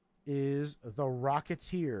 is The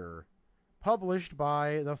Rocketeer, published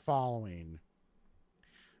by the following: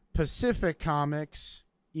 Pacific Comics,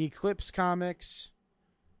 Eclipse Comics,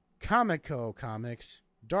 Comico Comics,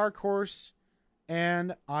 Dark Horse,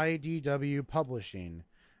 and IDW Publishing.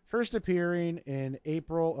 First appearing in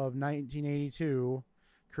April of 1982,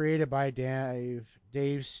 created by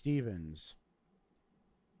Dave Stevens.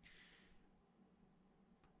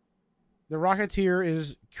 The Rocketeer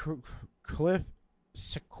is Cliff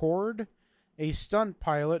Secord, a stunt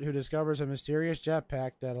pilot who discovers a mysterious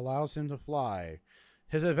jetpack that allows him to fly.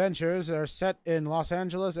 His adventures are set in Los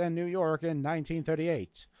Angeles and New York in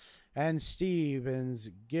 1938, and Stevens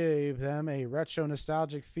gave them a retro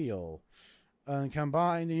nostalgic feel, and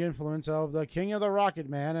combined the influence of the King of the Rocket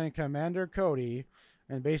Man and Commander Cody,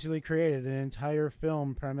 and basically created an entire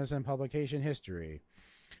film premise and publication history.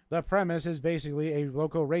 The premise is basically a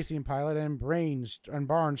local racing pilot and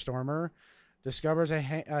barnstormer discovers a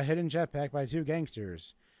hidden jetpack by 2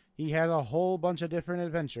 gangsters. He has a whole bunch of different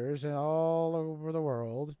adventures all over the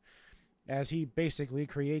world as he basically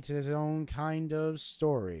creates his own kind of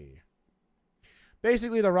story.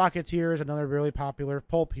 Basically, The Rocketeer is another really popular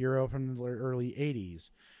pulp hero from the early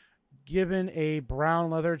 80s. Given a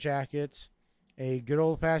brown leather jacket, a good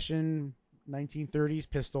old-fashioned 1930s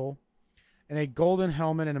pistol, and a golden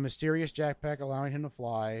helmet and a mysterious jetpack allowing him to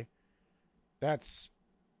fly, that's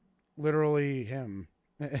literally him.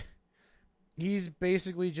 He's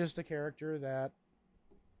basically just a character that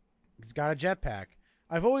has got a jetpack.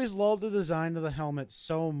 I've always loved the design of the helmet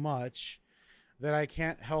so much that I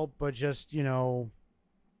can't help but just,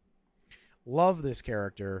 love this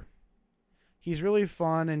character. He's really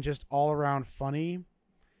fun and just all around funny.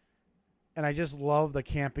 And I just love the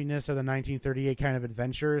campiness of the 1938 kind of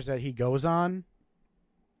adventures that he goes on.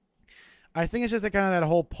 I think it's just that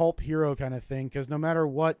whole pulp hero kind of thing, because no matter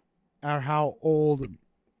what or how old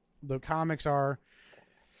the comics are,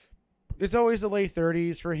 it's always the late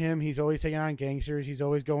 30s for him. He's always taking on gangsters. He's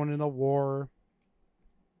always going into war.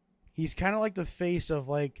 He's kind of like the face of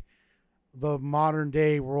like the modern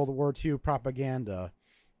day World War II propaganda.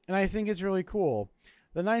 And I think it's really cool.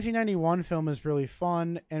 The 1991 film is really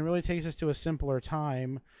fun and really takes us to a simpler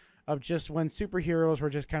time of just when superheroes were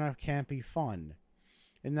just kind of campy fun.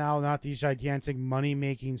 And now not these gigantic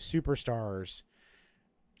money-making superstars.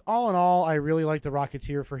 All in all, I really like The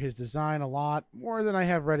Rocketeer for his design a lot, more than I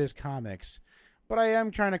have read his comics. But I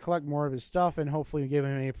am trying to collect more of his stuff and hopefully give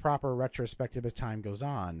him a proper retrospective as time goes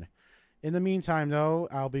on. In the meantime, though,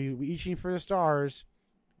 I'll be reaching for the stars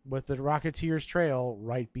with The Rocketeer's trail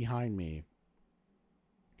right behind me.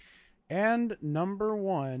 And number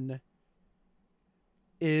 1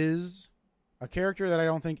 is a character that I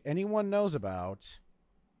don't think anyone knows about,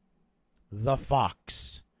 the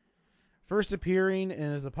Fox. First appearing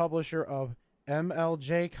as the publisher of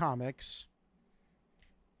MLJ Comics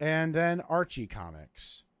and then Archie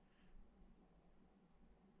Comics.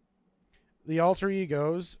 The alter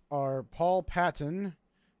egos are Paul Patton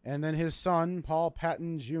and then his son, Paul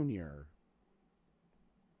Patton Jr.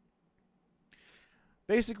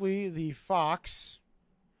 Basically, the Fox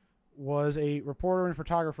was a reporter and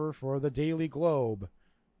photographer for the Daily Globe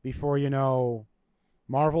before,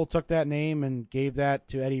 Marvel took that name and gave that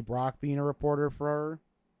to Eddie Brock being a reporter for her.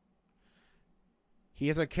 He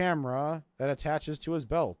has a camera that attaches to his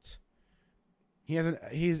belt.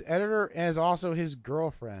 His editor is also his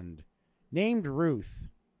girlfriend, named Ruth.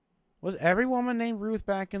 Was every woman named Ruth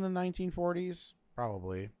back in the 1940s?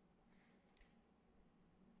 Probably.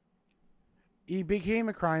 He became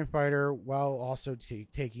a crime fighter while also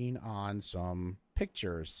taking on some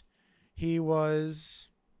pictures. He was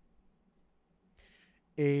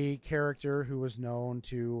a character who was known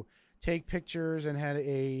to take pictures and had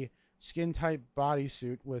a skin-tight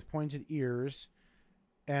bodysuit with pointed ears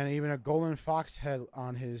and even a golden fox head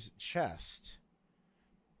on his chest.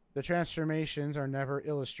 The transformations are never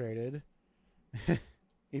illustrated.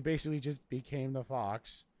 He basically just became the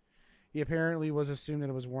Fox. He apparently was assumed that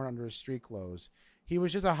it was worn under his street clothes. He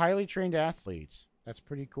was just a highly trained athlete. That's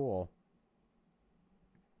pretty cool.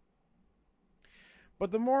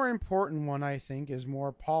 But the more important one, I think, is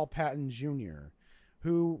more Paul Patton Jr.,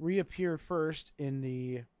 who reappeared first in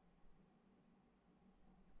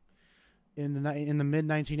in the mid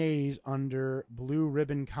 1980s under Blue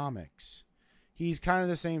Ribbon Comics. He's kind of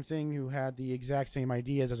the same thing who had the exact same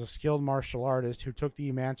ideas as a skilled martial artist who took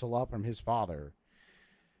the mantle up from his father.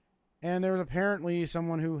 And there was apparently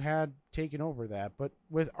someone who had taken over that. But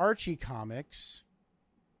with Archie Comics,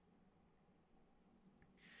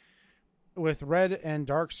 with Red and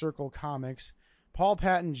Dark Circle Comics, Paul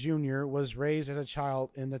Patton Jr. was raised as a child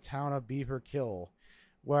in the town of Beaver Kill,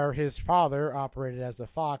 where his father operated as the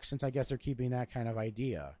Fox, since I guess they're keeping that kind of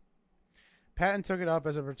idea. Patton took it up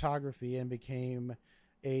as a photography and became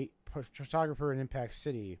a photographer in Impact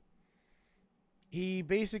City. He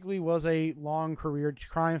basically was a long career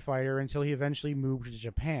crime fighter until he eventually moved to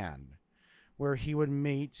Japan, where he would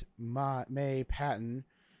meet May Patton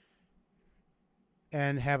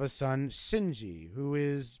and have a son, Shinji, who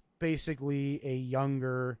is basically a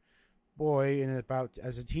younger boy and about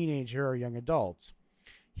as a teenager or young adult.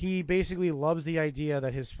 He basically loves the idea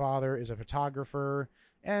that his father is a photographer,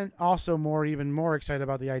 and also even more excited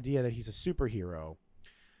about the idea that he's a superhero.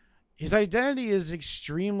 His identity is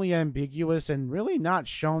extremely ambiguous and really not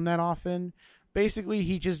shown that often. Basically,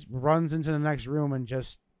 he just runs into the next room and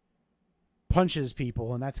just punches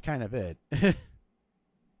people, and that's kind of it.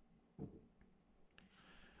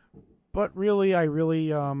 But really, I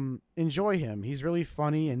really enjoy him. He's really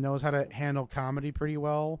funny and knows how to handle comedy pretty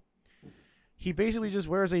well. He basically just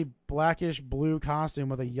wears a blackish blue costume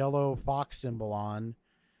with a yellow fox symbol on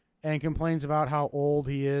and complains about how old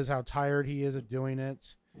he is, how tired he is of doing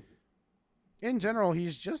it. In general,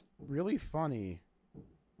 he's just really funny.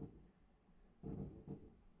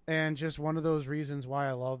 And just one of those reasons why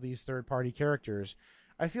I love these third-party characters.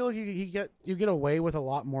 I feel like you get away with a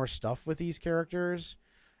lot more stuff with these characters,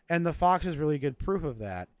 and the Fox is really good proof of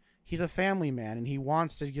that. He's a family man, and he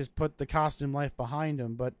wants to just put the costume life behind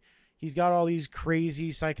him, but he's got all these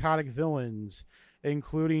crazy, psychotic villains,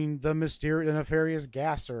 including the nefarious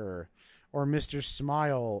Gasser, or Mr.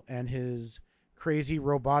 Smile, and his crazy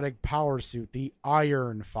robotic power suit, the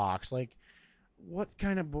Iron Fox. Like, what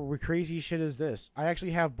kind of crazy shit is this? I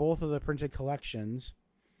actually have both of the printed collections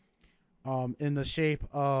in the shape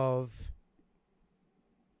of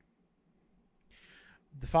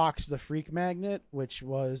the Fox the Freak Magnet, which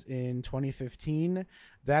was in 2015.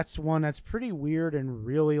 That's one that's pretty weird and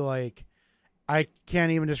really, like, I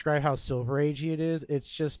can't even describe how Silver Agey it is.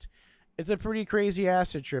 It's a pretty crazy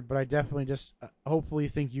acid trip, but I definitely just hopefully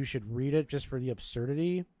think you should read it just for the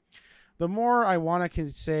absurdity. The more I want to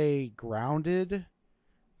say grounded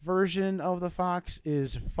version of the Fox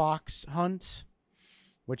is Fox Hunt,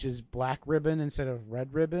 which is Black Ribbon instead of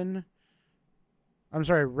Red Ribbon. I'm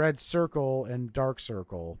sorry, Red Circle and Dark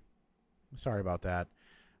Circle. Sorry about that.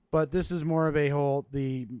 But this is more of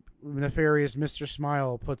the nefarious Mr.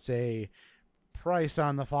 Smile puts a price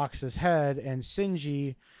on the Fox's head, and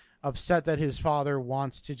Shinji, upset that his father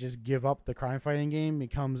wants to just give up the crime fighting game,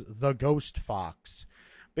 becomes the Ghost Fox.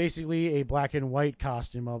 Basically a black and white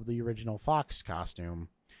costume of the original Fox costume.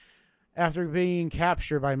 After being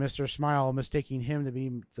captured by Mr. Smile, mistaking him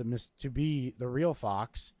to be the real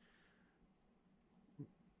Fox,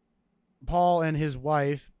 Paul and his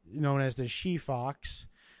wife, known as the She-Fox,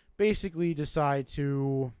 basically decide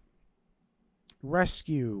to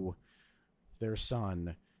rescue their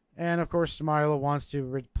son. And, of course, Smilo wants to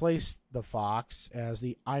replace the Fox as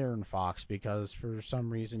the Iron Fox because, for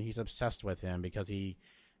some reason, he's obsessed with him because he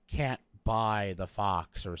can't buy the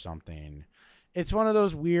Fox or something. It's one of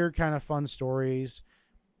those weird kind of fun stories.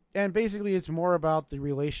 And basically, it's more about the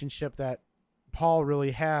relationship that Paul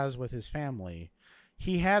really has with his family.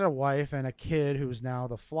 He had a wife and a kid who's now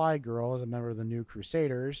the Fly Girl as a member of the New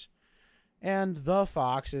Crusaders. And the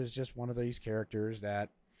Fox is just one of these characters that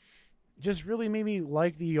just really made me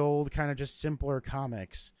like the old kind of just simpler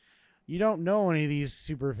comics. You don't know any of these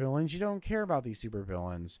supervillains. You don't care about these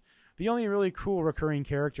supervillains. The only really cool recurring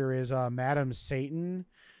character is Madam Satan,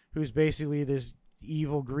 who's basically this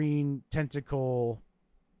evil green tentacle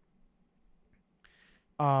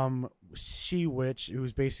she-witch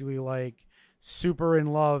who's basically like super in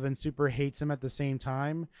love and super hates him at the same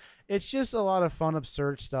time. It's just a lot of fun,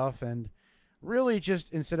 absurd stuff, and really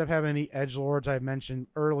just instead of having the edgelords I mentioned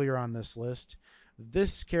earlier on this list,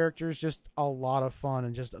 this character is just a lot of fun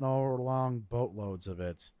and just an overlong boatloads of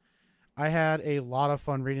it. I had a lot of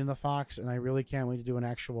fun reading the Fox, and I really can't wait to do an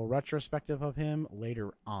actual retrospective of him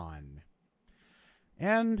later on.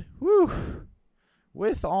 And, whew,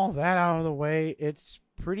 with all that out of the way, it's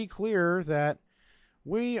pretty clear that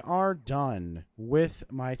we are done with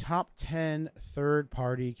my top 10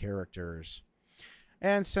 third-party characters.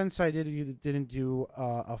 And since I didn't do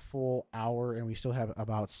a full hour and we still have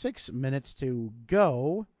about 6 minutes to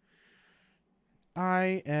go,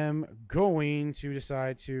 I am going to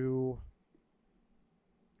decide to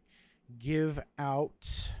give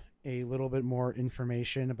out a little bit more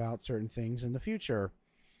information about certain things in the future.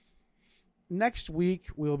 Next week,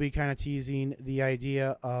 we'll be kind of teasing the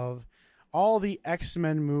idea of all the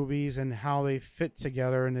X-Men movies and how they fit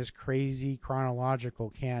together in this crazy chronological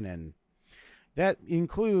canon. That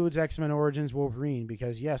includes X-Men Origins Wolverine,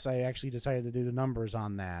 because yes, I actually decided to do the numbers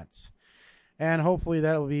on that. And hopefully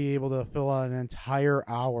that will be able to fill out an entire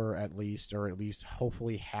hour at least, or at least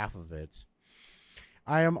hopefully half of it.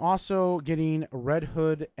 I am also getting Red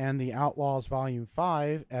Hood and the Outlaws Volume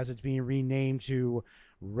 5, as it's being renamed to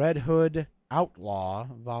Red Hood Outlaw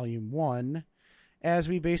Volume 1, as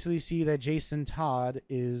we basically see that Jason Todd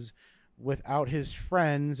is, without his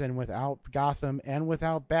friends and without Gotham and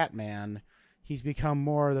without Batman, he's become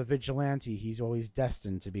more the vigilante he's always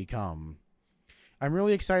destined to become. I'm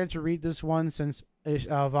really excited to read this one since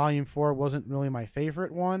Volume 4 wasn't really my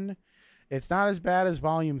favorite one. It's not as bad as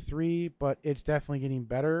Volume 3, but it's definitely getting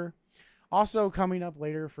better. Also coming up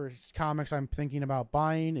later for comics I'm thinking about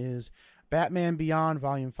buying is Batman Beyond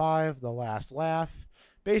Volume 5, The Last Laugh.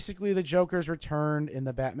 Basically, the Joker's returned in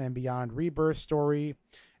the Batman Beyond Rebirth story,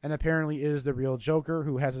 and apparently is the real Joker,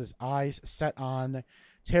 who has his eyes set on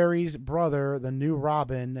Terry's brother, the new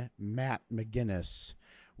Robin, Matt McGinnis.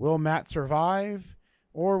 Will Matt survive,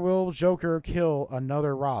 or will Joker kill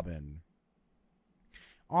another Robin?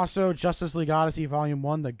 Also, Justice League Odyssey Volume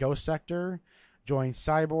 1, The Ghost Sector, joins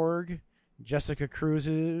Cyborg, Jessica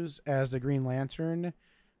Cruz as the Green Lantern,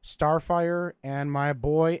 Starfire, and my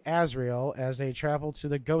boy Azrael as they travel to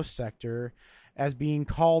the Ghost Sector as being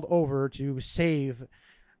called over to save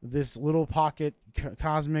this little pocket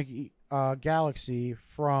cosmic galaxy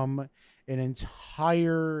from an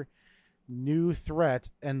entire new threat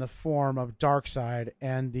in the form of Darkseid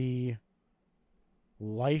and the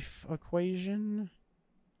life equation.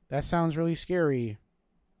 That sounds really scary.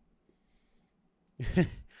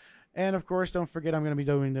 And of course, don't forget I'm going to be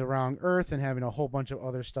doing The Wrong Earth and having a whole bunch of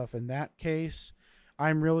other stuff in that case.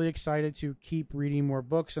 I'm really excited to keep reading more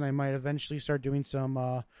books, and I might eventually start doing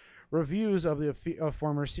some reviews of the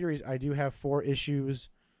former series. I do have 4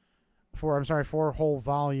 whole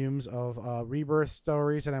volumes of Rebirth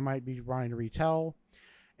stories that I might be wanting to retell.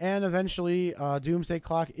 And eventually, Doomsday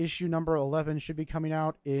Clock issue number 11 should be coming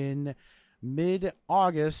out in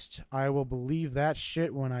mid-August. I will believe that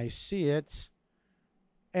shit when I see it.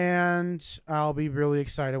 And I'll be really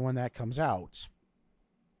excited when that comes out.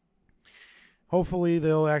 Hopefully,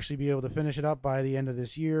 they'll actually be able to finish it up by the end of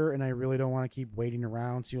this year, and I really don't want to keep waiting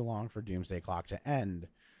around too long for Doomsday Clock to end.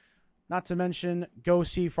 Not to mention, go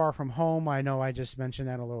see Far From Home. I know I just mentioned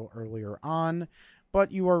that a little earlier on,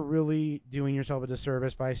 but you are really doing yourself a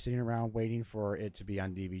disservice by sitting around waiting for it to be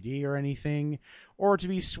on DVD or anything, or to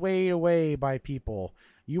be swayed away by people.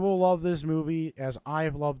 You will love this movie as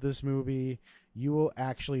I've loved this movie. You will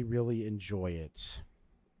actually really enjoy it.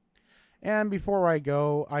 And before I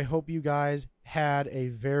go, I hope you guys had a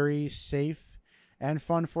very safe and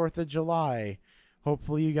fun 4th of July.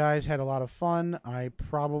 Hopefully you guys had a lot of fun. I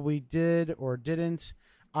probably did or didn't.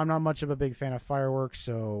 I'm not much of a big fan of fireworks,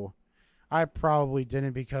 so I probably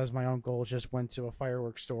didn't, because my uncle just went to a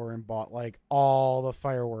fireworks store and bought like all the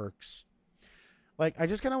fireworks. Like, I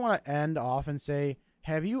just kind of want to end off and say,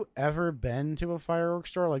 have you ever been to a fireworks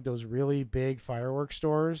store, like those really big fireworks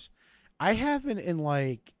stores? I haven't in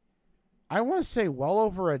like, I want to say well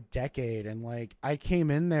over a decade, and like I came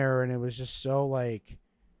in there and it was just so like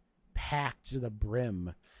packed to the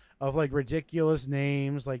brim of like ridiculous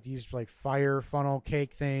names, like these like fire funnel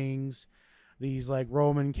cake things, these like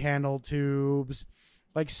Roman candle tubes,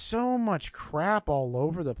 like so much crap all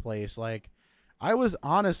over the place. Like, I was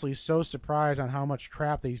honestly so surprised on how much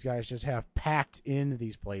crap these guys just have packed into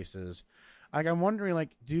these places. Like, I'm wondering,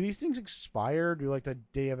 like, do these things expire? Do like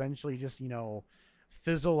they eventually just,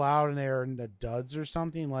 fizzle out and they're in the duds or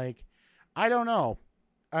something? Like, I don't know.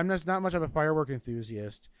 I'm just not much of a firework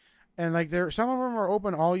enthusiast. And like, some of them are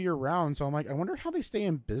open all year round, so I'm like, I wonder how they stay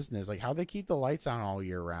in business, like how they keep the lights on all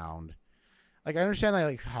year round. Like, I understand that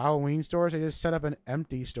like Halloween stores, they just set up an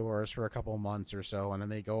empty stores for a couple months or so and then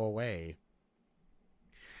they go away.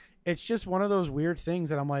 It's just one of those weird things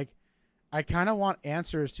that I'm like, I kind of want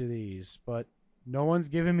answers to these, but no one's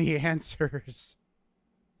giving me answers.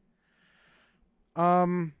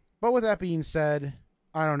 But with that being said,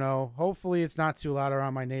 I don't know. Hopefully it's not too loud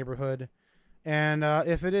around my neighborhood. And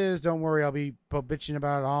if it is, don't worry. I'll be bitching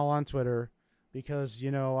about it all on Twitter, because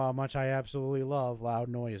you know how much I absolutely love loud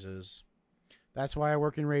noises. That's why I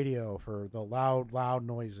work in radio, for the loud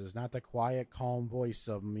noises, not the quiet, calm voice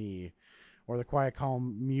of me, or the quiet,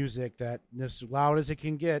 calm music that, as loud as it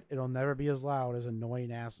can get, it'll never be as loud as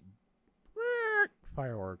annoying ass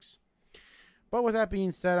fireworks. But with that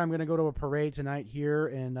being said, I'm going to go to a parade tonight here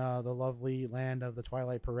in the lovely land of the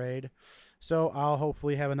Twilight Parade. So I'll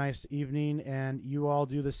hopefully have a nice evening, and you all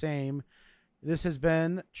do the same. This has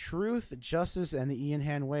been Truth, Justice, and the Ian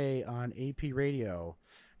Han Way on AP Radio.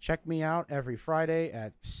 Check me out every Friday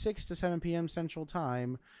at 6 to 7 p.m. Central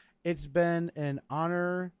Time. It's been an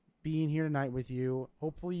honor being here tonight with you.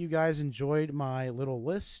 Hopefully you guys enjoyed my little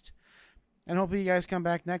list. And hopefully you guys come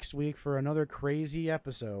back next week for another crazy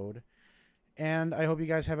episode. And I hope you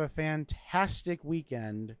guys have a fantastic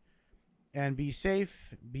weekend. And be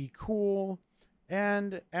safe, be cool,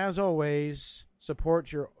 and as always,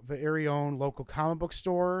 support your very own local comic book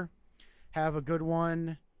store. Have a good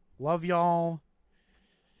one. Love y'all.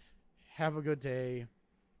 Have a good day.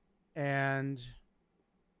 And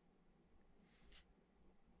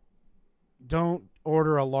don't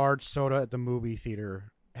order a large soda at the movie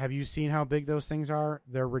theater. Have you seen how big those things are?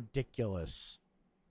 They're ridiculous.